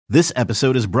This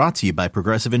episode is brought to you by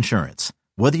Progressive Insurance.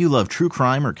 Whether you love true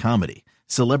crime or comedy,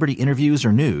 celebrity interviews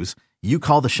or news, you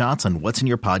call the shots on what's in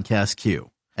your podcast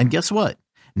queue. And guess what?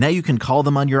 Now you can call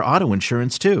them on your auto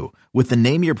insurance too with the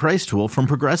Name Your Price tool from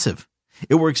Progressive.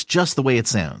 It works just the way it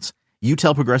sounds. You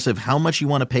tell Progressive how much you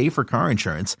want to pay for car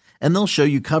insurance, and they'll show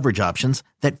you coverage options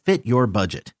that fit your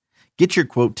budget. Get your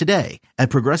quote today at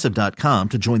Progressive.com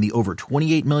to join the over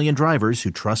 28 million drivers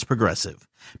who trust Progressive.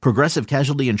 Progressive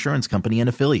Casualty Insurance Company and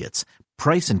Affiliates.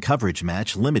 Price and coverage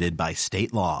match limited by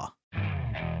state law.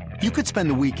 You could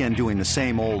spend the weekend doing the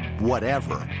same old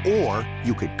whatever, or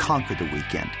you could conquer the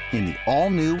weekend in the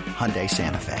all-new Hyundai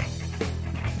Santa Fe.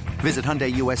 Visit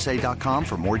HyundaiUSA.com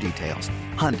for more details.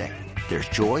 Hyundai, there's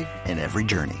joy in every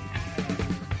journey.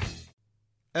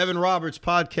 Evan Roberts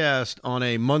podcast on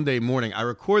a Monday morning. I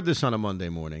record this on a Monday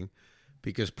morning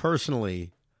because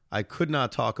personally, I could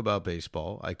not talk about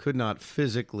baseball. I could not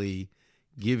physically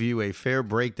give you a fair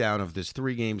breakdown of this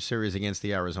 3-game series against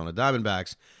the Arizona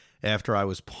Diamondbacks after I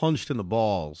was punched in the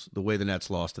balls the way the Nets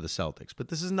lost to the Celtics. But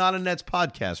this is not a Nets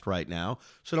podcast right now,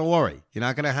 so don't worry. You're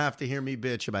not going to have to hear me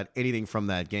bitch about anything from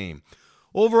that game.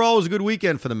 Overall, it was a good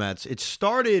weekend for the Mets. It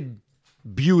started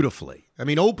beautifully. I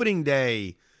mean, opening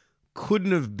day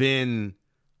couldn't have been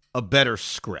a better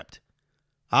script.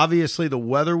 Obviously, the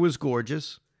weather was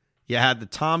gorgeous. You had the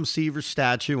Tom Seaver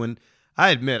statue, and I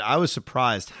admit, I was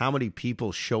surprised how many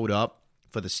people showed up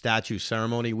for the statue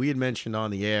ceremony. We had mentioned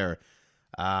on the air,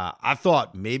 I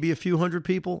thought maybe a few hundred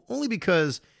people, only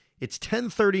because it's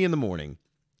 10:30 in the morning.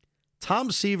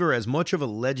 Tom Seaver, as much of a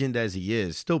legend as he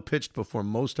is, still pitched before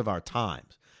most of our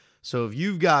times. So if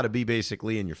you've got to be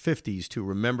basically in your 50s to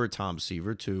remember Tom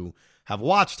Seaver, to have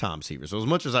watched Tom Seaver. So as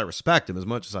much as I respect him, as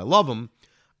much as I love him,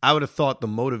 I would have thought the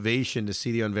motivation to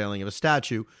see the unveiling of a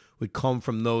statue would come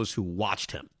from those who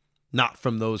watched him, not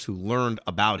from those who learned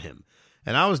about him.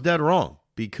 And I was dead wrong,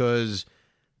 because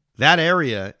that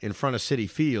area in front of Citi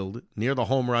Field, near the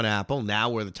Home Run Apple, now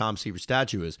where the Tom Seaver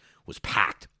statue is, was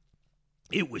packed.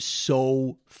 It was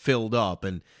so filled up.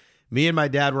 And me and my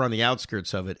dad were on the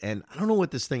outskirts of it. And I don't know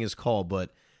what this thing is called,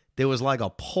 but there was like a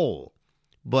pole,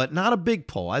 but not a big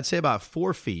pole. I'd say about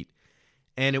 4 feet.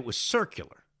 And it was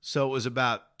circular. So it was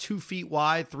about 2 feet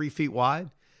wide, 3 feet wide.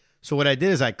 So what I did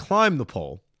is I climbed the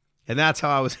pole. And that's how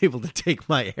I was able to take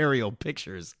my aerial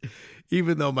pictures,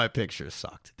 even though my pictures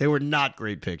sucked. They were not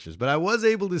great pictures. But I was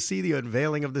able to see the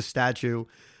unveiling of the statue.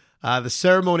 The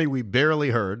ceremony we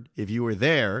barely heard. If you were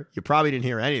there, you probably didn't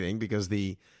hear anything because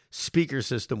the speaker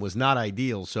system was not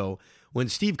ideal. So when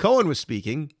Steve Cohen was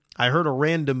speaking, I heard a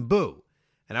random boo.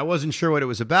 And I wasn't sure what it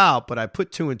was about, but I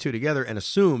put 2 and 2 together and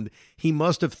assumed he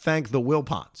must have thanked the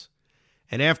Wilpons.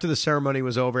 And after the ceremony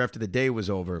was over, after the day was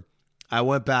over, I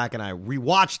went back and I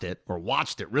rewatched it, or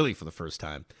watched it really for the first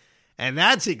time. And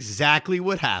that's exactly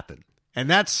what happened. And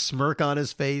that smirk on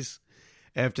his face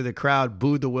after the crowd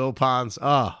booed the Wilpons.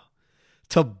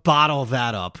 To bottle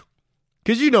that up.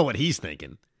 Because you know what he's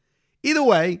thinking. Either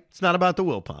way, it's not about the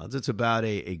Wilpons. It's about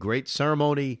a great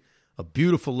ceremony, a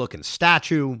beautiful looking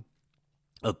statue,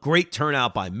 a great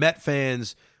turnout by Met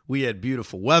fans. We had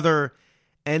beautiful weather.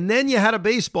 And then you had a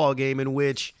baseball game in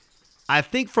which I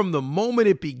think from the moment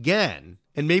it began,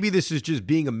 and maybe this is just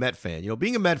being a Met fan.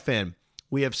 Being a Met fan,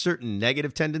 we have certain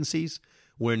negative tendencies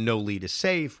where no lead is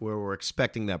safe, where we're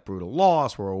expecting that brutal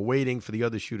loss, where we're waiting for the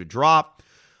other shoe to drop.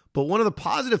 But one of the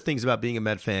positive things about being a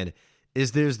Met fan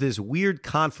is there's this weird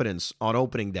confidence on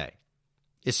opening day,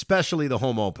 especially the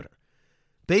home opener.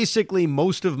 Basically,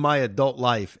 most of my adult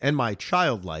life and my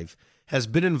child life has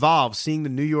been involved seeing the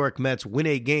New York Mets win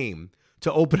a game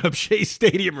to open up Shea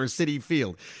Stadium or Citi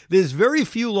Field. There's very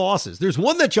few losses. There's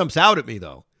one that jumps out at me,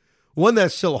 though. One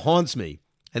that still haunts me,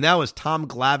 and that was Tom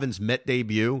Glavine's Met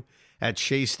debut at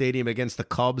Shea Stadium against the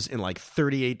Cubs in like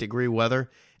 38-degree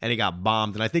weather, and he got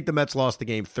bombed. And I think the Mets lost the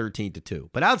game 13-2.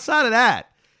 But outside of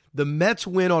that, the Mets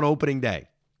win on opening day.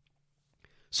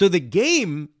 So the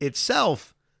game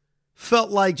itself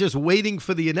felt like just waiting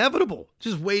for the inevitable,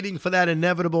 just waiting for that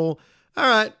inevitable, all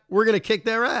right, we're going to kick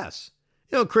their ass.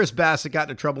 Chris Bassett got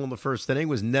into trouble in the first inning,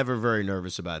 was never very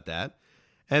nervous about that.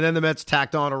 And then the Mets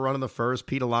tacked on a run in the first.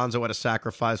 Pete Alonso had a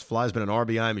sacrifice fly, has been an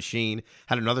RBI machine,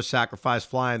 had another sacrifice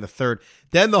fly in the third.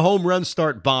 Then the home runs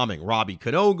start bombing. Robbie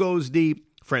Cano goes deep.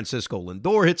 Francisco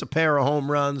Lindor hits a pair of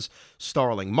home runs.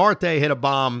 Starling Marte hit a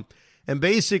bomb. And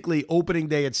basically, opening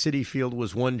day at Citi Field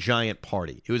was one giant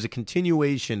party. It was a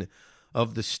continuation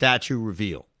of the statue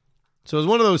reveal. So it was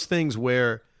one of those things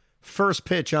where first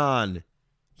pitch on,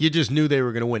 you just knew they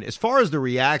were going to win. As far as the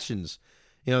reactions,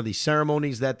 the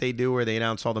ceremonies that they do where they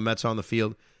announce all the Mets on the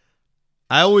field,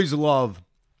 I always love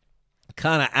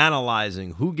kind of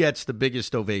analyzing who gets the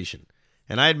biggest ovation.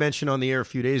 And I had mentioned on the air a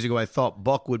few days ago, I thought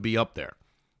Buck would be up there.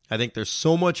 I think there's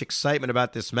so much excitement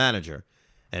about this manager,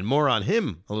 and more on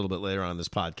him a little bit later on in this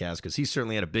podcast, because he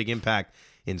certainly had a big impact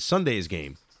in Sunday's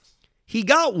game. He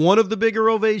got one of the bigger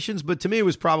ovations, but to me it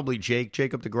was probably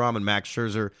Jacob deGrom and Max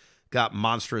Scherzer got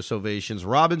monstrous ovations.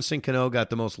 Robinson Cano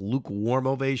got the most lukewarm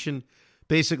ovation.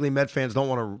 Basically, Met fans don't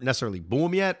want to necessarily boo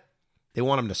him yet. They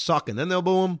want him to suck, and then they'll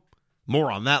boo him.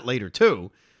 More on that later,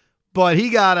 too. But he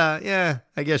got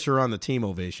I guess you're on the team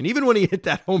ovation. Even when he hit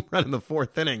that home run in the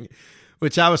fourth inning,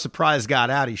 which I was surprised got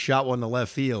out. He shot one to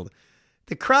left field.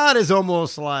 The crowd is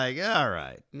almost like, all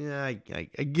right, yeah,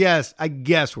 I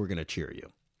guess we're going to cheer you.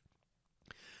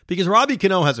 Because Robbie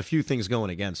Cano has a few things going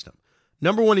against him.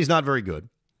 Number one, he's not very good.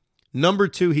 Number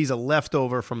two, he's a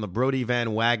leftover from the Brody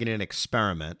Van Wagenen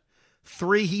experiment.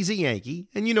 3, he's a Yankee.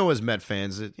 And you know, as Met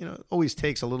fans, it always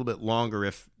takes a little bit longer,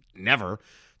 if never,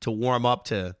 to warm up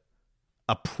to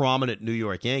a prominent New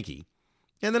York Yankee.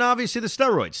 And then obviously the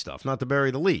steroid stuff, not to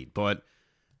bury the lead. But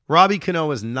Robbie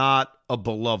Cano is not a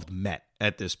beloved Met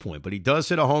at this point. But he does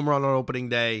hit a home run on opening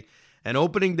day. And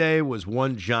opening day was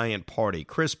one giant party.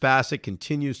 Chris Bassett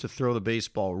continues to throw the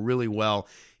baseball really well.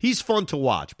 He's fun to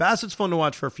watch. Bassett's fun to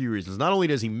watch for a few reasons. Not only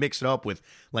does he mix it up with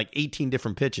like 18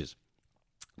 different pitches,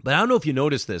 but I don't know if you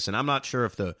noticed this, and I'm not sure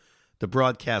if the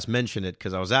broadcast mentioned it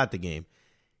because I was at the game.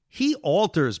 He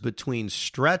alters between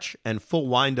stretch and full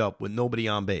windup with nobody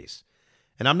on base.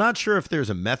 And I'm not sure if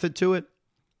there's a method to it,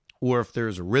 or if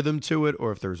there's a rhythm to it,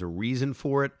 or if there's a reason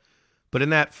for it. But in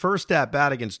that first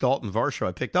at-bat against Dalton Varsho,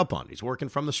 I picked up on it. He's working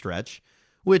from the stretch,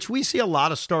 which we see a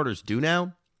lot of starters do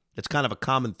now. It's kind of a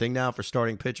common thing now for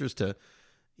starting pitchers to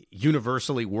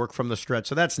universally work from the stretch.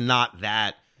 So that's not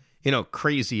that,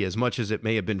 crazy as much as it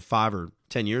may have been 5 or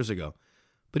 10 years ago.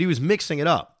 But he was mixing it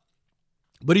up.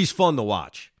 But he's fun to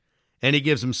watch. And he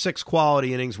gives them 6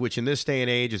 quality innings, which in this day and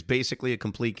age is basically a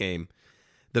complete game.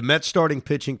 The Mets starting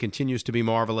pitching continues to be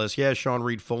marvelous. Yeah, Sean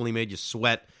Reed-Foley made you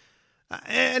sweat.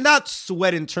 And not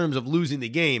sweat in terms of losing the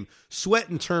game, sweat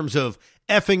in terms of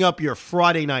effing up your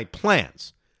Friday night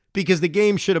plans. Because the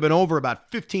game should have been over about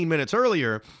 15 minutes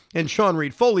earlier, and Sean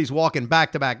Reed-Foley's walking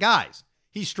back-to-back guys.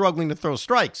 He's struggling to throw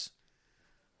strikes.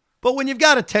 But when you've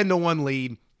got a 10-1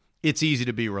 lead, it's easy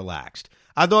to be relaxed.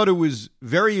 I thought it was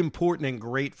very important and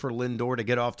great for Lindor to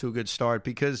get off to a good start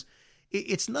because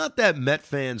it's not that Met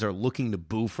fans are looking to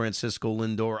boo Francisco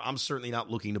Lindor. I'm certainly not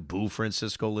looking to boo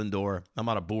Francisco Lindor. I'm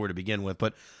not a booer to begin with,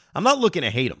 but I'm not looking to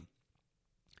hate him.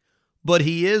 But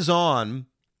he is on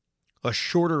a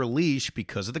shorter leash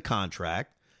because of the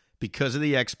contract, because of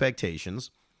the expectations,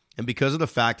 and because of the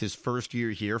fact his first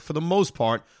year here, for the most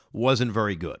part, wasn't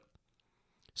very good.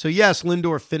 So yes,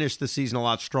 Lindor finished the season a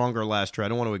lot stronger last year. I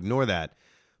don't want to ignore that.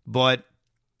 But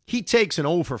he takes an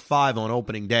 0 for 5 on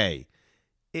opening day.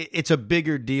 It's a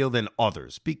bigger deal than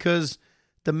others because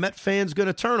the Met fan's going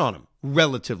to turn on him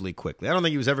relatively quickly. I don't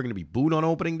think he was ever going to be booed on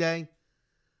opening day,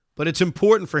 but it's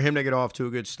important for him to get off to a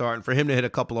good start, and for him to hit a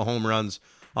couple of home runs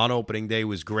on opening day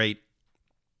was great.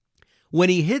 When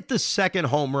he hit the second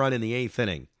home run in the 8th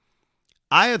inning,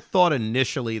 I had thought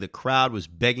initially the crowd was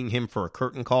begging him for a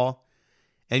curtain call,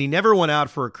 and he never went out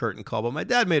for a curtain call, but my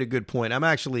dad made a good point. I'm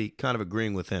actually kind of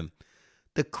agreeing with him.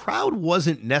 The crowd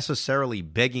wasn't necessarily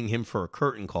begging him for a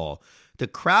curtain call. The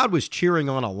crowd was cheering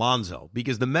on Alonso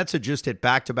because the Mets had just hit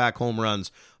back-to-back home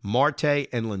runs, Marte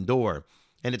and Lindor,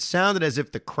 and it sounded as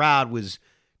if the crowd was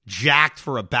jacked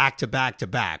for a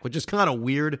back-to-back-to-back, which is kind of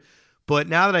weird. But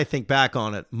now that I think back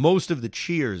on it, most of the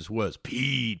cheers was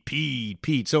Pete, Pete,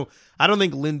 Pete. So I don't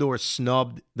think Lindor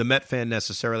snubbed the Met fan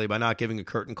necessarily by not giving a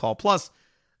curtain call. Plus,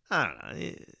 I don't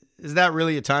know, is that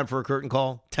really a time for a curtain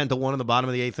call? 10-1 in the bottom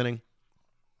of the 8th inning?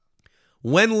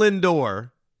 When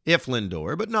Lindor, if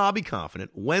Lindor, but no, I'll be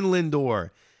confident, when Lindor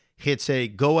hits a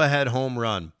go-ahead home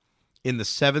run in the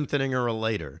 7th inning or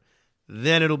later,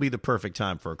 then it'll be the perfect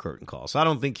time for a curtain call. So I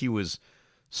don't think he was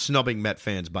snubbing Met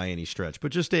fans by any stretch,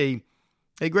 but just a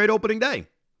great opening day.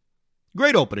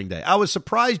 Great opening day. I was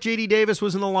surprised J.D. Davis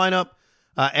was in the lineup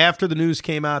after the news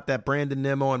came out that Brandon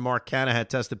Nimmo and Mark Canha had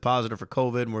tested positive for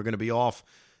COVID and were going to be off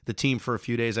the team for a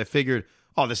few days. I figured,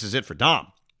 this is it for Dom.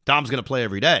 Dom's going to play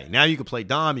every day. Now you can play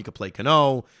Dom, you can play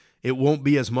Cano. It won't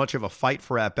be as much of a fight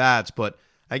for at-bats, but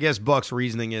I guess Buck's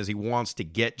reasoning is he wants to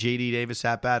get J.D. Davis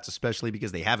at-bats, especially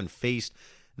because they haven't faced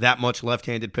that much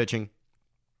left-handed pitching.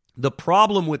 The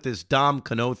problem with this Dom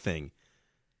Cano thing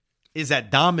is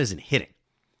that Dom isn't hitting.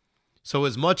 So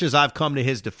as much as I've come to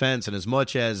his defense and as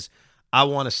much as I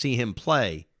want to see him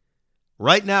play,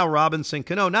 right now Robinson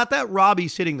Cano, not that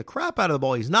Robbie's hitting the crap out of the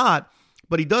ball, he's not,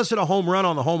 but he does hit a home run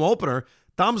on the home opener.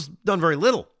 Dom's done very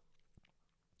little.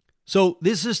 So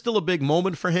this is still a big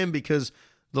moment for him because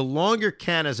the longer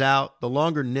Canna's out, the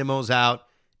longer Nimmo's out,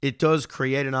 it does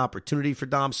create an opportunity for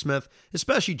Dom Smith,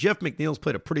 especially Jeff McNeil's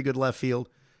played a pretty good left field.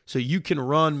 So you can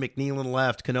run McNeil in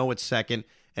left, Cano at second,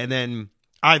 and then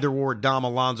either or Dom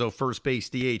Alonso first base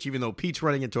DH, even though Pete's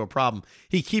running into a problem.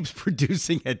 He keeps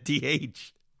producing at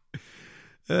DH.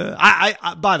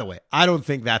 By the way, I don't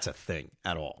think that's a thing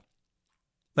at all.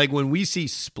 Like when we see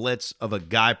splits of a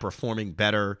guy performing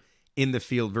better in the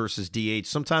field versus DH,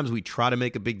 sometimes we try to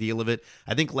make a big deal of it.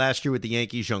 I think last year with the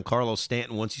Yankees, Giancarlo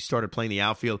Stanton, once he started playing the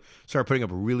outfield, started putting up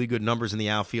really good numbers in the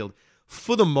outfield.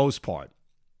 For the most part,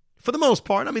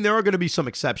 I mean, there are going to be some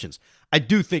exceptions. I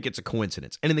do think it's a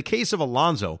coincidence. And in the case of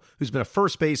Alonso, who's been a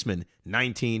first baseman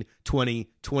 19, 20,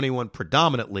 21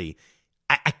 predominantly,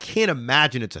 I can't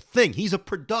imagine it's a thing. He's a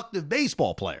productive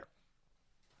baseball player.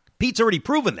 Pete's already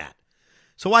proven that.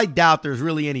 So I doubt there's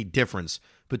really any difference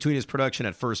between his production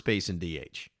at first base and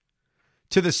DH.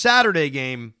 To the Saturday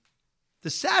game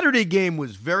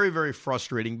was very, very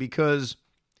frustrating because,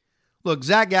 look,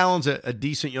 Zach Gallen's a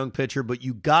decent young pitcher, but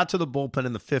you got to the bullpen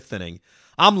in the fifth inning.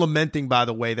 I'm lamenting, by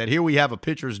the way, that here we have a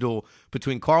pitcher's duel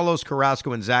between Carlos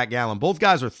Carrasco and Zach Gallen. Both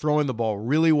guys are throwing the ball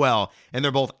really well, and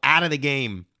they're both out of the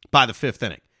game by the fifth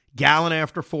inning. Gallen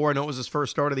after 4, I know it was his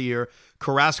first start of the year.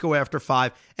 Carrasco after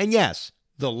 5. And yes,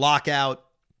 the lockout,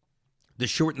 the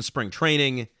shortened spring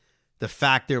training, the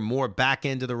fact they're more back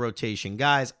end of the rotation.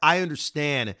 Guys, I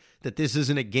understand that this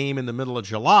isn't a game in the middle of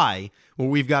July where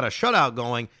we've got a shutout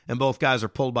going and both guys are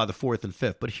pulled by the 4th and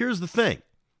 5th. But here's the thing.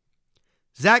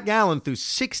 Zach Gallen threw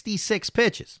 66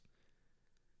 pitches.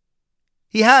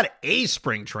 He had a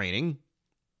spring training.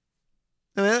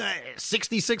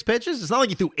 66 pitches? It's not like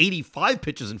he threw 85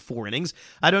 pitches in 4 innings.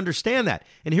 I'd understand that.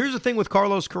 And here's the thing with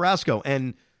Carlos Carrasco,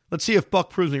 and let's see if Buck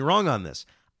proves me wrong on this.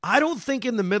 I don't think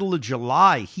in the middle of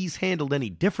July he's handled any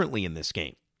differently in this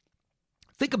game.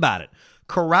 Think about it.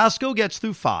 Carrasco gets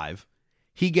through 5.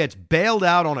 He gets bailed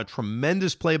out on a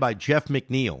tremendous play by Jeff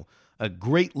McNeil, a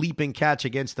great leaping catch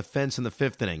against the fence in the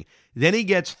 5th inning. Then he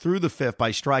gets through the 5th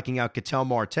by striking out Ketel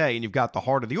Marte, and you've got the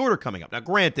heart of the order coming up. Now,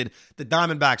 granted, the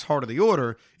Diamondbacks' heart of the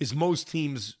order is most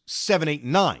teams' 7, 8,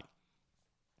 and 9.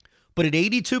 But at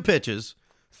 82 pitches,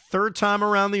 third time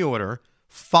around the order,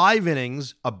 5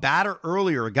 innings, a batter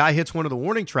earlier, a guy hits one of the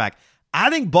warning track.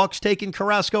 I think Buck's taking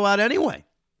Carrasco out anyway.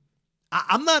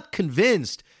 I'm not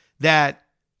convinced that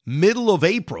middle of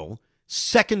April,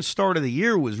 second start of the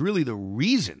year, was really the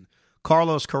reason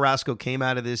Carlos Carrasco came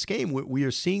out of this game. We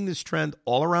are seeing this trend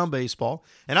all around baseball,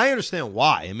 and I understand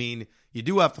why. I mean, you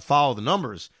do have to follow the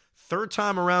numbers. Third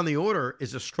time around the order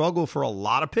is a struggle for a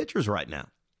lot of pitchers right now.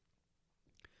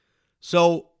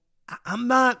 So I'm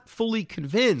not fully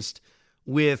convinced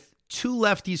with 2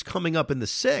 lefties coming up in the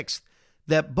 6th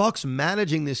that Buck's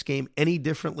managing this game any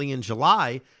differently in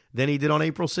July than he did on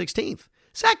April 16th.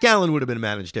 Zach Gallen would have been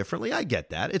managed differently. I get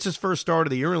that. It's his first start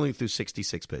of the year, only threw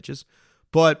 66 pitches.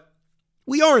 But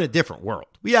we are in a different world.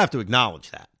 We have to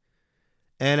acknowledge that.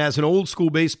 And as an old school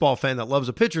baseball fan that loves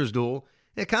a pitcher's duel,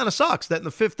 it kind of sucks that in the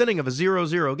 5th inning of a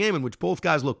 0-0 game in which both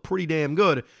guys look pretty damn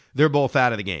good, they're both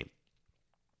out of the game.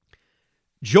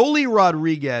 Joely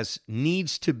Rodriguez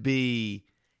needs to be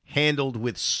handled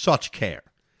with such care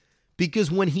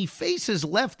because when he faces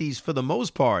lefties, for the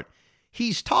most part,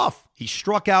 he's tough. He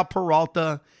struck out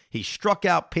Peralta, he struck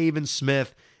out Pavin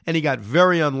Smith, and he got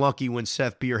very unlucky when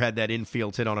Seth Beer had that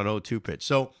infield hit on an 0-2 pitch.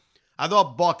 So I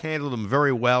thought Buck handled him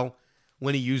very well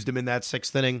when he used him in that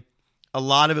 6th inning. A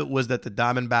lot of it was that the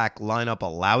Diamondback lineup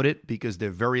allowed it because they're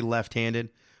very left-handed.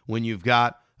 When you've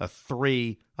got a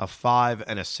 3, a 5,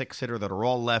 and a 6 hitter that are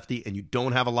all lefty, and you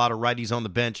don't have a lot of righties on the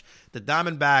bench, the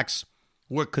Diamondbacks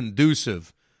were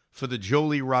conducive for the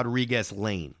Joely Rodriguez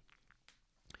lane.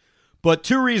 But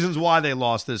 2 reasons why they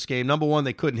lost this game. Number 1,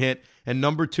 they couldn't hit, and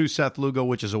number 2, Seth Lugo,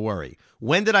 which is a worry.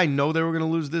 When did I know they were going to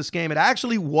lose this game? It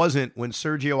actually wasn't when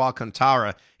Sergio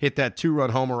Alcantara hit that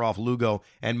 2-run homer off Lugo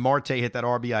and Marte hit that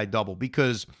RBI double,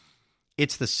 because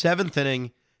it's the 7th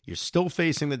inning. You're still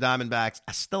facing the Diamondbacks.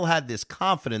 I still had this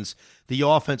confidence the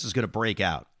offense is going to break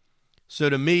out. So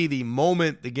to me, the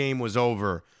moment the game was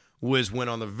over was when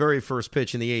on the very first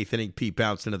pitch in the 8th inning, Pete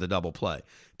bounced into the double play.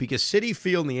 Because Citi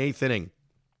Field in the 8th inning,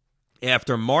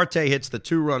 after Marte hits the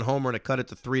 2-run homer to cut it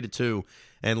to 3-2,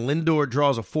 and Lindor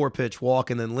draws a 4-pitch walk,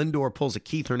 and then Lindor pulls a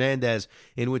Keith Hernandez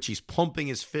in which he's pumping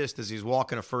his fist as he's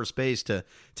walking to first base to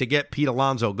get Pete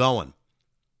Alonso going.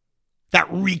 That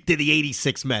reeked of the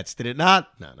 86 Mets, did it not?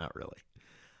 No, not really.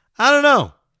 I don't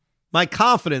know. My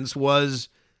confidence was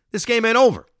this game ain't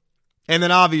over. And then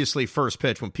obviously first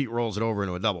pitch when Pete rolls it over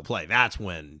into a double play. That's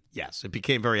when, yes, it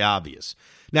became very obvious.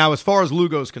 Now, as far as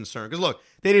Lugo's concerned, because look,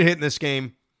 they didn't hit in this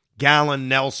game. Gallen,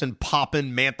 Nelson,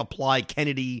 Poppin, Mantiply,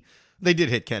 Kennedy, They did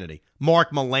hit Kennedy.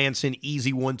 Mark Melancon,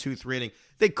 easy 1-2-3 inning.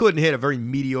 They couldn't hit a very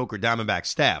mediocre Diamondback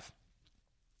staff.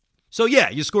 So, yeah,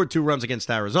 you scored 2 runs against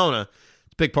Arizona.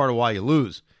 It's a big part of why you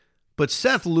lose. But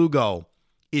Seth Lugo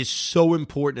is so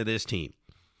important to this team.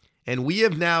 And we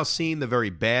have now seen the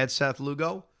very bad Seth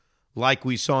Lugo, like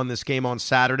we saw in this game on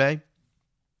Saturday.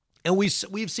 And we've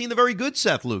seen the very good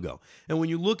Seth Lugo. And when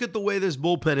you look at the way this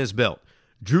bullpen is built,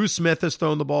 Drew Smith has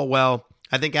thrown the ball well.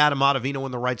 I think Adam Ottavino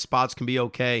in the right spots can be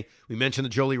okay. We mentioned the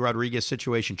Jolie Rodriguez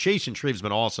situation. Jason Shreve's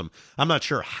been awesome. I'm not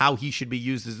sure how he should be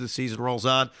used as the season rolls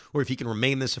on or if he can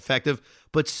remain this effective.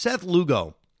 But Seth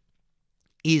Lugo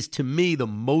is, to me, the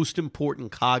most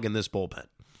important cog in this bullpen.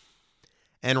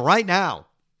 And right now,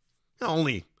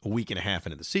 only a week and a half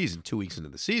into the season, 2 weeks into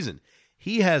the season,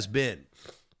 he has been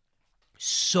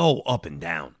so up and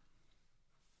down.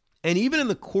 And even in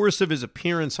the course of his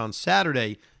appearance on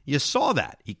Saturday, you saw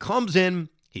that. He comes in,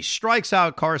 he strikes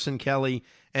out Carson Kelly,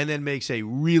 and then makes a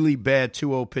really bad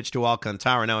 2-0 pitch to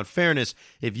Alcantara. Now, in fairness,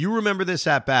 if you remember this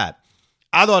at bat,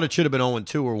 I thought it should have been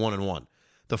 0-2 or 1-1.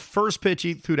 The first pitch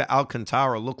he threw to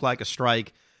Alcantara looked like a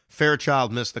strike.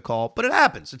 Fairchild missed the call, but it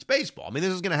happens. It's baseball. I mean,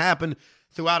 this is going to happen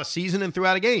throughout a season and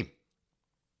throughout a game.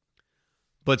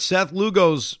 But Seth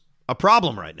Lugo's a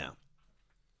problem right now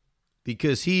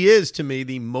because he is, to me,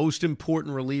 the most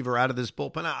important reliever out of this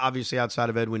bullpen, obviously outside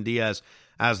of Edwin Diaz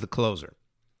as the closer.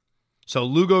 So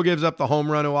Lugo gives up the home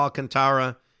run to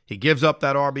Alcantara. He gives up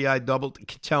that RBI double to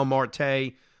Ketel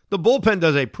Marte. The bullpen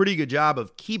does a pretty good job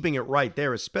of keeping it right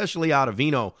there, especially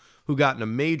Ottavino, who got into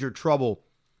major trouble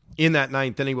in that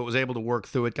ninth inning but was able to work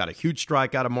through it. Got a huge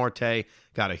strike out of Marte.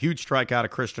 Got a huge strike out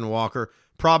of Christian Walker.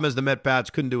 Problem is the Met Bats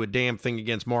couldn't do a damn thing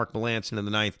against Mark Melancon in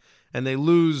the ninth, and they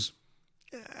lose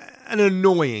an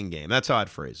annoying game. That's how I'd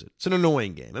phrase it. It's an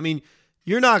annoying game. I mean,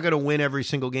 you're not going to win every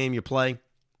single game you play,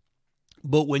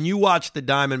 but when you watch the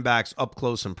Diamondbacks up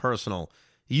close and personal,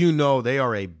 you know they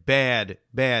are a bad,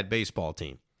 bad baseball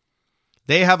team.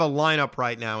 They have a lineup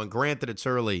right now, and granted it's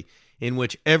early, in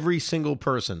which every single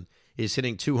person is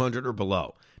hitting 200 or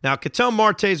below. Now, Ketel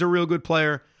Marte is a real good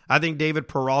player. I think David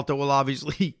Peralta will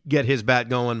obviously get his bat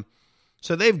going.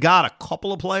 So they've got a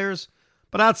couple of players.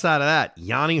 But outside of that,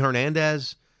 Yanni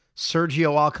Hernandez,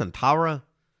 Sergio Alcantara,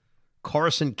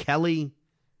 Carson Kelly,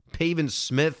 Pavin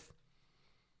Smith,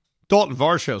 Dalton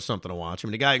Varsho's something to watch. I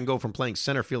mean, the guy can go from playing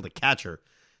center field to catcher.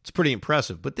 It's pretty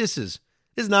impressive. But this is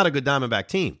not a good Diamondback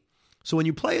team. So when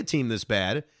you play a team this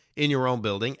bad in your own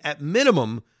building, at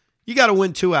minimum, you got to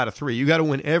win 2 out of 3. You got to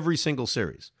win every single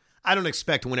series. I don't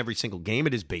expect to win every single game.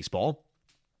 It is baseball.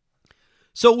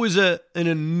 So it was an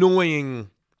annoying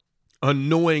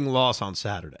loss on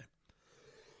Saturday.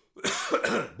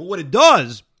 But what it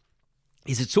does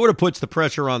is it sort of puts the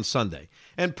pressure on Sunday.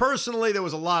 And personally, there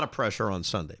was a lot of pressure on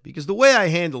Sunday because the way I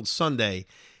handled Sunday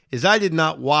is I did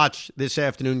not watch this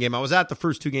afternoon game. I was at the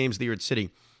first 2 games of the year at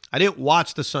Citi. I didn't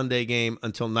watch the Sunday game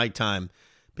until nighttime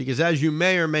because, as you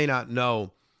may or may not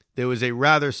know, there was a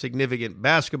rather significant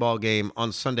basketball game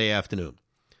on Sunday afternoon.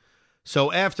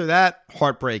 So after that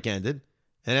heartbreak ended,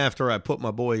 and after I put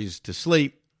my boys to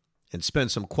sleep and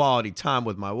spent some quality time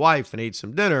with my wife and ate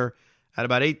some dinner, at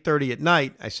about 8:30 at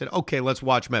night, I said, okay, let's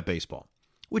watch Met baseball.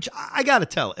 Which I got to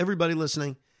tell everybody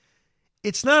listening,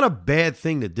 it's not a bad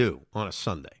thing to do on a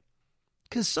Sunday.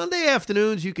 Because Sunday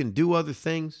afternoons, you can do other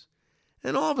things.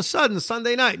 And all of a sudden,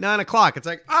 Sunday night, 9 o'clock, it's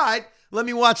like, all right, let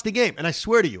me watch the game. And I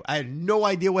swear to you, I had no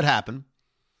idea what happened.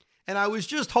 And I was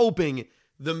just hoping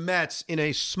the Mets, in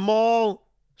a small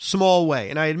way,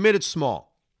 and I admit it's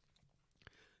small,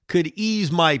 could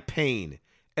ease my pain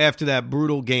after that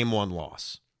brutal Game 1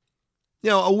 loss. You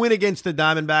know, a win against the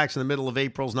Diamondbacks in the middle of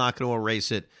April is not going to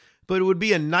erase it, but it would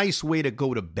be a nice way to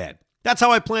go to bed. That's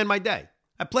how I planned my day.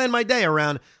 I planned my day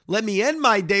around, let me end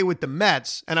my day with the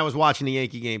Mets, and I was watching the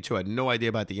Yankee game too. I had no idea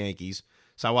about the Yankees,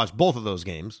 so I watched both of those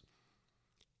games.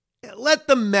 Let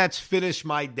the Mets finish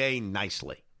my day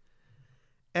nicely.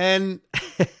 And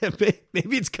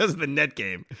maybe it's because of the net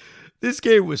game. This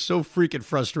game was so freaking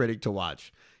frustrating to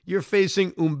watch. You're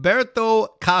facing Humberto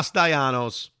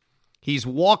Castellanos. He's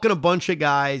walking a bunch of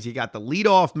guys. You got the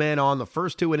leadoff man on the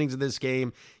first 2 innings of this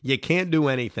game. You can't do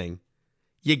anything.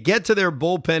 You get to their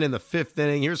bullpen in the 5th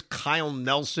inning. Here's Kyle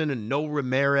Nelson and No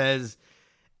Ramirez.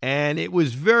 And it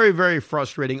was very, very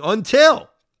frustrating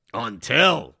until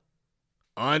the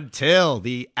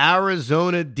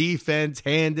Arizona defense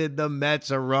handed the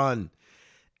Mets a run.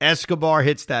 Escobar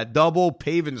hits that double.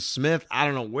 Pavin Smith, I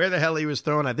don't know where the hell he was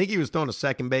throwing. I think he was throwing to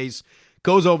second base.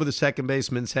 Goes over the second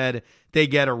baseman's head. They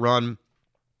get a run.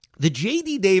 The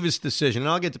J.D. Davis decision,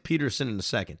 and I'll get to Peterson in a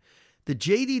second. The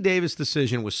J.D. Davis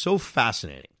decision was so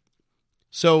fascinating.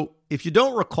 So, if you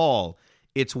don't recall,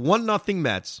 it's 1-0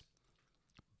 Mets.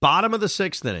 Bottom of the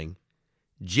sixth inning,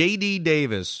 J.D.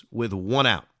 Davis with one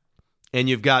out, and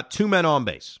you've got two men on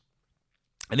base.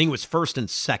 I think it was first and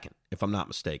second, if I'm not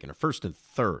mistaken, or first and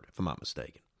third, if I'm not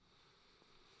mistaken.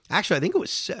 Actually, I think it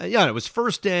was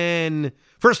first and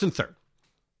third.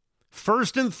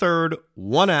 First and third,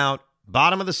 one out,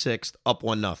 bottom of the sixth, up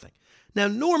 1-0. Now,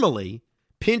 normally,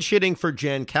 pinch hitting for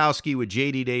Jankowski with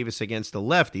J.D. Davis against the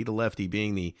lefty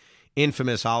being the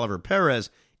infamous Oliver Perez,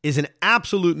 is an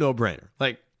absolute no-brainer.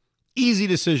 Like, easy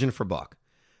decision for Buck.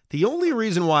 The only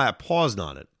reason why I paused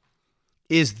on it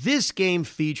is this game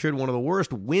featured one of the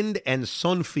worst wind and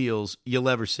sun feels you'll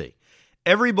ever see.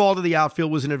 Every ball to the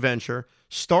outfield was an adventure.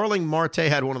 Starling Marte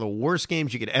had one of the worst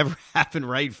games you could ever have in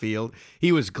right field.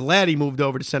 He was glad he moved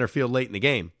over to center field late in the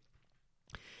game.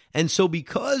 And so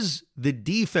because the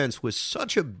defense was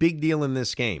such a big deal in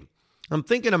this game, I'm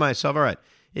thinking to myself, all right,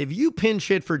 if you pinch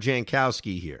hit for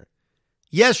Jankowski here,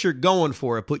 yes, you're going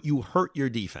for it, but you hurt your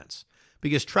defense.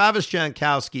 Because Travis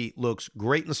Jankowski looks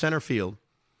great in center field.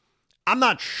 I'm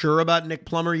not sure about Nick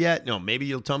Plummer yet. No, maybe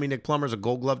you'll tell me Nick Plummer's a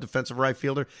Gold Glove defensive right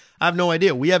fielder. I have no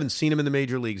idea. We haven't seen him in the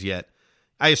major leagues yet.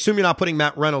 I assume you're not putting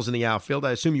Matt Reynolds in the outfield.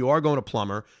 I assume you are going to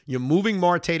Plummer. You're moving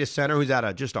Marte to center, who's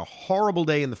had just a horrible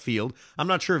day in the field. I'm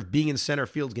not sure if being in center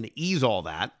field is going to ease all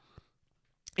that.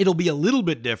 It'll be a little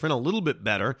bit different, a little bit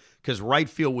better, because right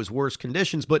field was worse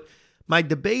conditions. But my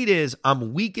debate is,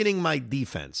 I'm weakening my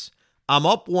defense. I'm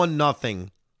up 1-0.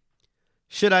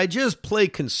 Should I just play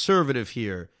conservative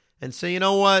here and say, you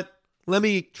know what? Let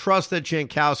me trust that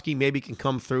Jankowski maybe can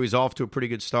come through. He's off to a pretty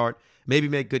good start. Maybe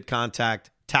make good contact,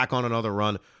 tack on another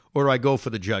run, or do I go for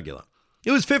the jugular?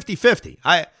 It was 50-50.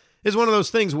 It's one of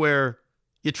those things where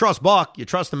you trust Buck, you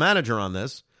trust the manager on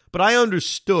this, but I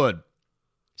understood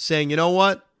saying, you know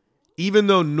what? Even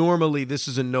though normally this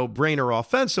is a no-brainer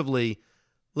offensively,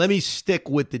 let me stick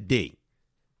with the D.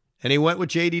 And he went with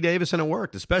J.D. Davis, and it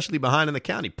worked, especially behind in the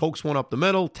count. He pokes one up the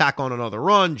middle, tack on another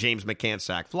run. James McCann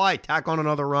sack fly, tack on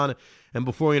another run. And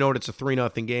before you know it, it's a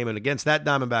 3-0 game. And against that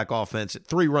Diamondback offense, a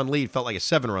 3-run lead felt like a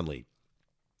 7-run lead,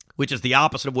 which is the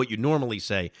opposite of what you normally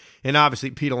say. And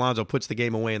obviously, Pete Alonso puts the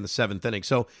game away in the 7th inning.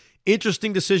 So,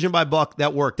 interesting decision by Buck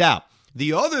that worked out.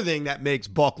 The other thing that makes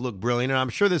Buck look brilliant, and I'm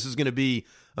sure this is going to be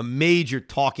a major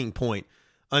talking point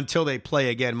until they play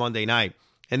again Monday night,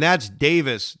 and that's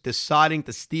Davis deciding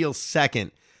to steal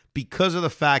second because of the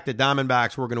fact that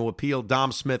Diamondbacks were going to appeal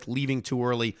Dom Smith leaving too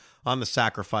early on the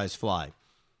sacrifice fly.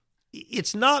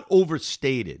 It's not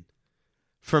overstated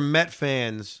for Met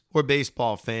fans or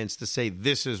baseball fans to say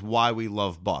this is why we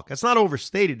love Buck. It's not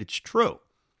overstated. It's true.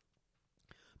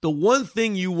 The one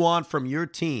thing you want from your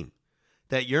team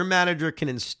that your manager can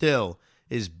instill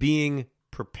is being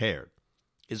prepared,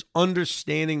 is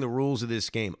understanding the rules of this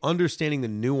game, understanding the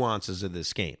nuances of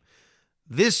this game.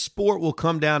 This sport will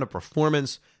come down to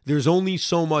performance. There's only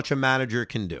so much a manager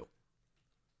can do.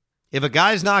 If a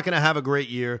guy's not going to have a great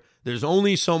year, there's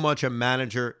only so much a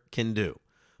manager can do.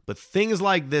 But things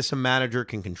like this a manager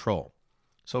can control.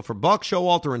 So for Buck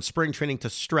Showalter in spring training to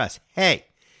stress, hey,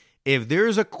 if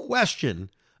there's a question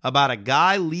about a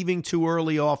guy leaving too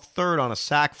early off third on a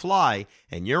sac fly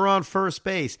and you're on first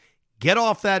base, get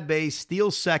off that base,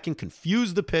 steal second,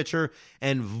 confuse the pitcher,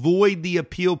 and void the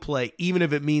appeal play, even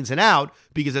if it means an out,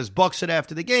 because as Buck said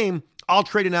after the game, I'll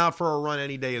trade an out for a run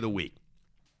any day of the week.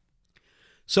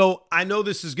 So I know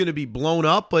this is going to be blown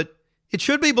up, but it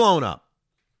should be blown up.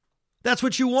 That's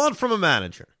what you want from a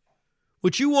manager.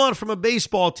 What you want from a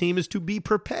baseball team is to be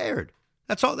prepared.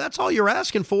 That's all you're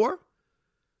asking for.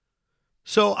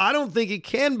 So I don't think it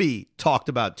can be talked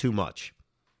about too much.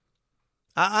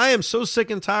 I am so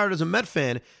sick and tired as a Met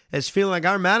fan as feeling like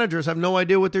our managers have no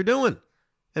idea what they're doing.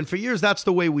 And for years, that's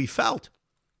the way we felt.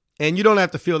 And you don't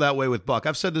have to feel that way with Buck.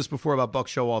 I've said this before about Buck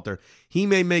Showalter. He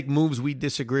may make moves we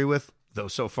disagree with, though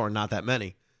so far not that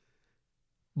many.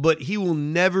 But he will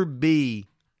never be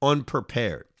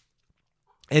unprepared.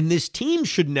 And this team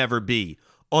should never be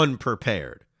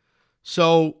unprepared.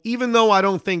 So even though I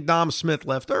don't think Dom Smith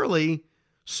left early,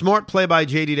 smart play by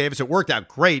J.D. Davis. It worked out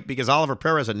great because Oliver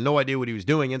Perez had no idea what he was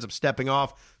doing. Ends up stepping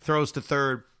off, throws to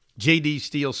third. J.D.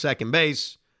 steals second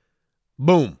base.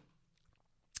 Boom.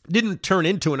 Didn't turn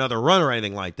into another run or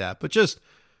anything like that, but just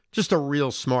a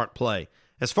real smart play.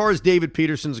 As far as David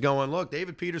Peterson's going, look,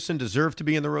 David Peterson deserved to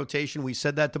be in the rotation. We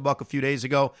said that to Buck a few days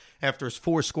ago after his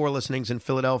 4 scoreless innings in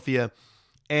Philadelphia,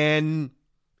 and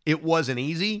it wasn't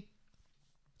easy.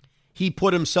 He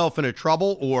put himself into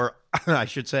trouble, or I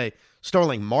should say,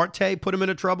 Starling Marte put him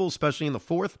into trouble, especially in the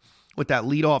 4th with that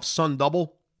leadoff Sun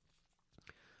double.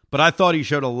 But I thought he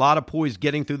showed a lot of poise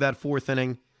getting through that 4th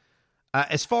inning.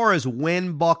 As far as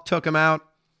when Buck took him out,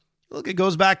 Look, it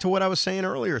goes back to what I was saying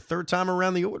earlier. Third time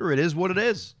around the order, it is what it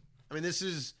is. I mean, this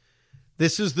is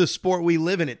the sport we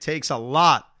live in. It takes a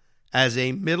lot as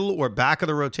a middle or back of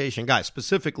the rotation guy,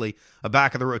 specifically a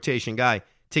back of the rotation guy,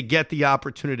 to get the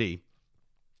opportunity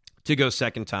to go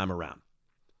second time around.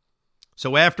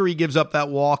 So after he gives up that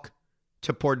walk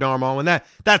to Pordarmo, and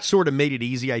that sort of made it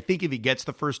easy. I think if he gets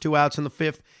the first 2 outs in the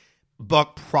fifth,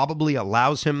 Buck probably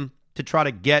allows him to try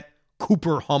to get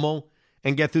Cooper Hummel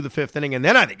and get through the fifth inning, and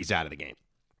then I think he's out of the game.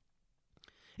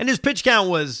 And his pitch count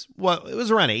was, it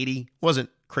was around 80. Wasn't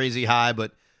crazy high,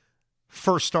 but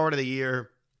first start of the year,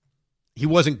 he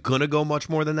wasn't going to go much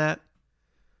more than that.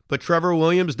 But Trevor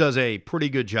Williams does a pretty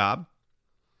good job.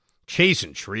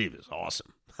 Chasen Shreve is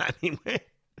awesome. I mean,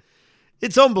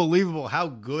 it's unbelievable how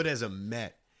good as a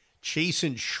Met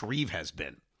Chasen Shreve has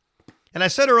been. And I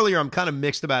said earlier I'm kind of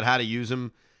mixed about how to use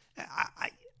him.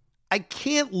 I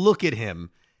can't look at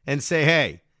him and say,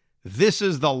 hey, this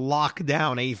is the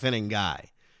lockdown eighth inning guy.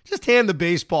 Just hand the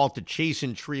baseball to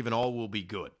Chasen Shreve and all will be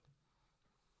good.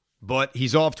 But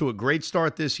he's off to a great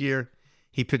start this year.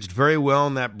 He pitched very well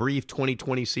in that brief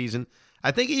 2020 season.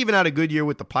 I think he even had a good year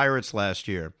with the Pirates last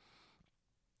year.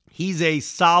 He's a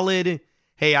solid,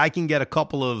 hey, I can get a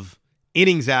couple of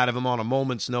innings out of him on a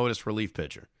moment's notice relief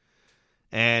pitcher.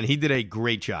 And he did a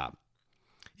great job.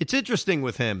 It's interesting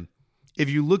with him. If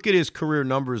you look at his career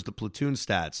numbers, the platoon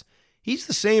stats, he's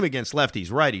the same against lefties,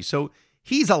 righties. So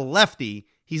he's a lefty.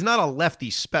 He's not a lefty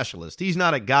specialist. He's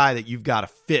not a guy that you've got to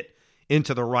fit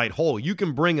into the right hole. You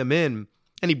can bring him in,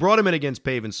 and he brought him in against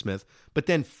Pavin Smith, but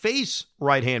then face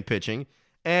right-hand pitching,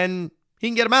 and he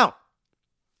can get him out.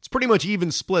 It's pretty much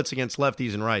even splits against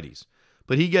lefties and righties.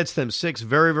 But he gets them 6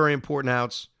 very, very important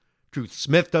outs. Drew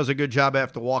Smith does a good job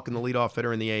after walking the leadoff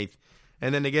hitter in the 8th.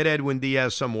 And then to get Edwin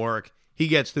Diaz some work, he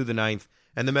gets through the 9th,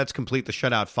 and the Mets complete the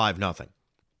shutout 5-0.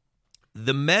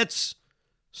 The Mets'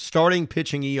 starting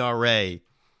pitching ERA,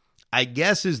 I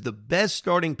guess, is the best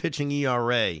starting pitching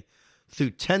ERA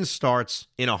through 10 starts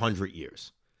in 100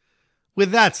 years.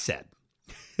 With that said,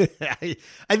 I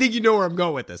think you know where I'm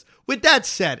going with this. With that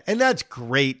said, and that's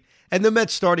great, and the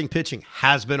Mets' starting pitching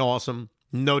has been awesome,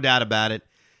 no doubt about it,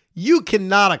 you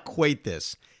cannot equate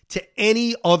this to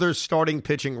any other starting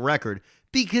pitching record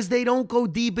because they don't go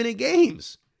deep into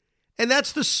games. And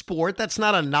that's the sport. That's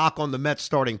not a knock on the Mets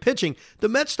starting pitching. The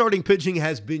Mets starting pitching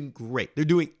has been great. They're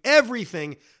doing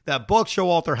everything that Buck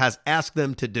Showalter has asked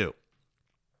them to do.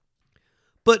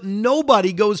 But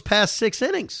nobody goes past 6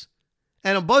 innings.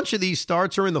 And a bunch of these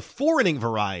starts are in the 4-inning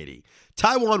variety.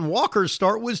 Taijuan Walker's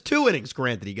start was 2 innings,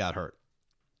 granted he got hurt.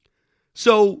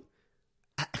 So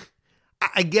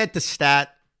I get the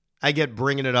stat. I get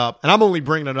bringing it up. And I'm only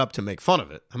bringing it up to make fun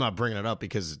of it. I'm not bringing it up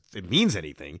because it means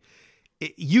anything.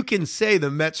 You can say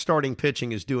the Mets starting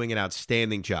pitching is doing an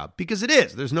outstanding job because it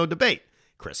is. There's no debate.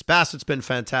 Chris Bassett's been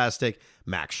fantastic.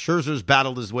 Max Scherzer's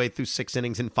battled his way through 6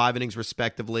 innings and 5 innings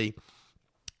respectively.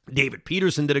 David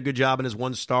Peterson did a good job in his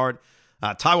 1 start.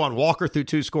 Taijuan Walker through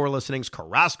 2 scoreless innings.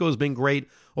 Carrasco's been great,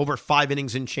 over 5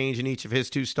 innings and change in each of his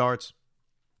 2 starts.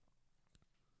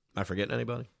 Am I forgetting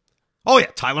anybody? Oh,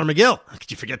 yeah, Tyler McGill. How could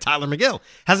you forget Tyler McGill?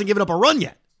 Hasn't given up a run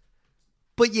yet.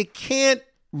 But you can't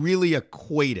really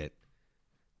equate it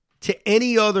to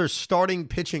any other starting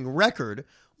pitching record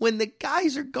when the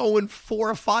guys are going 4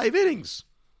 or 5 innings.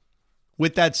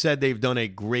 With that said, they've done a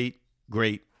great,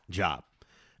 great job.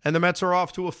 And the Mets are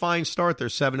off to a fine start. They're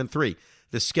 7-3.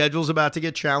 The schedule's about to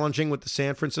get challenging with the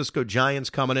San Francisco Giants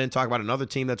coming in. Talk about another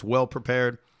team that's well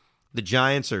prepared. The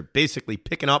Giants are basically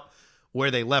picking up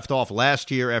where they left off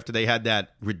last year after they had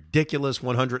that ridiculous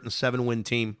 107-win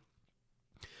team.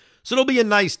 So it'll be a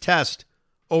nice test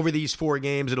over these 4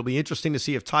 games. It'll be interesting to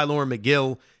see if Tyler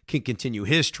McGill can continue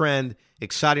his trend.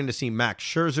 Exciting to see Max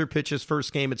Scherzer pitch his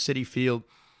first game at Citi Field.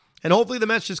 And hopefully the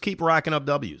Mets just keep racking up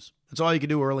W's. That's all you can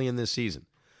do early in this season.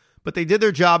 But they did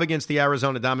their job against the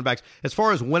Arizona Diamondbacks. As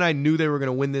far as when I knew they were going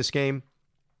to win this game,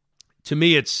 to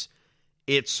me it's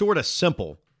sort of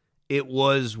simple. It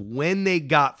was when they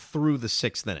got through the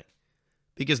 6th inning.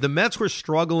 Because the Mets were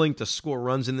struggling to score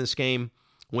runs in this game.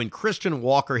 When Christian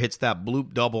Walker hits that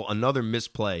bloop double, another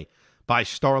misplay by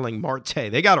Starling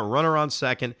Marte. They got a runner on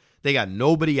second. They got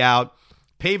nobody out.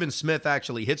 Pavin Smith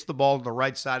actually hits the ball to the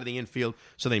right side of the infield,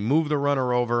 so they move the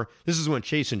runner over. This is when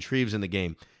Chasen Shreve's in the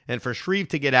game. And for Shreve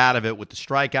to get out of it with the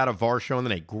strikeout of Varsho and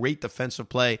then a great defensive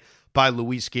play by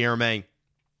Luis Guillerme,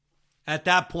 at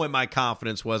that point my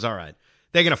confidence was, all right,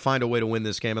 they're going to find a way to win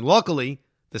this game. And luckily,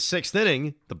 the 6th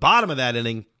inning, the bottom of that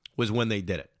inning, was when they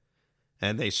did it.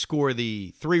 And they score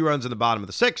the 3 runs in the bottom of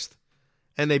the 6th,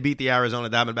 and they beat the Arizona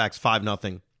Diamondbacks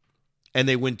 5-0, and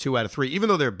they win 2 out of 3, even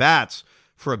though their bats,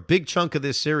 for a big chunk of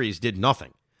this series, did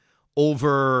nothing.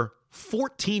 Over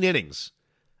 14 innings,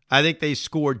 I think they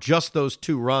scored just those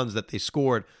 2 runs that they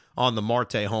scored on the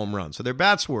Marte home run. So their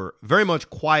bats were very much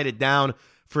quieted down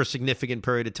for a significant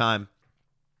period of time.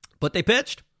 But they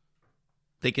pitched.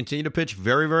 They continue to pitch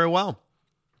very, very well.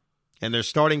 And they're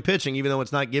starting pitching, even though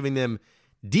it's not giving them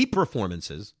deep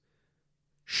performances,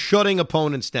 shutting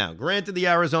opponents down. Granted, the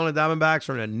Arizona Diamondbacks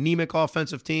are an anemic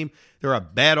offensive team. They're a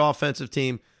bad offensive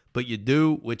team, but you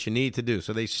do what you need to do.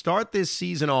 So they start this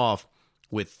season off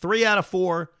with 3 out of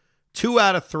 4, 2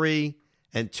 out of 3,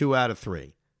 and 2 out of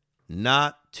 3.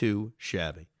 Not too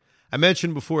shabby. I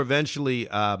mentioned before, eventually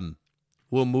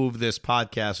we'll move this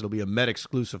podcast. It'll be a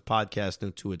Met-exclusive podcast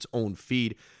into its own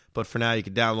feed. But for now, you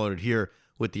can download it here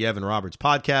with the Evan Roberts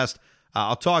podcast.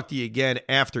 I'll talk to you again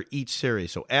after each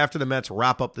series. So after the Mets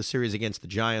wrap up the series against the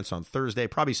Giants on Thursday,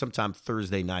 probably sometime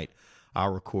Thursday night,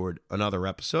 I'll record another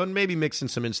episode and maybe mix in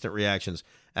some instant reactions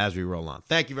as we roll on.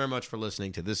 Thank you very much for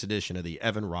listening to this edition of the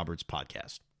Evan Roberts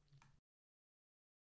podcast.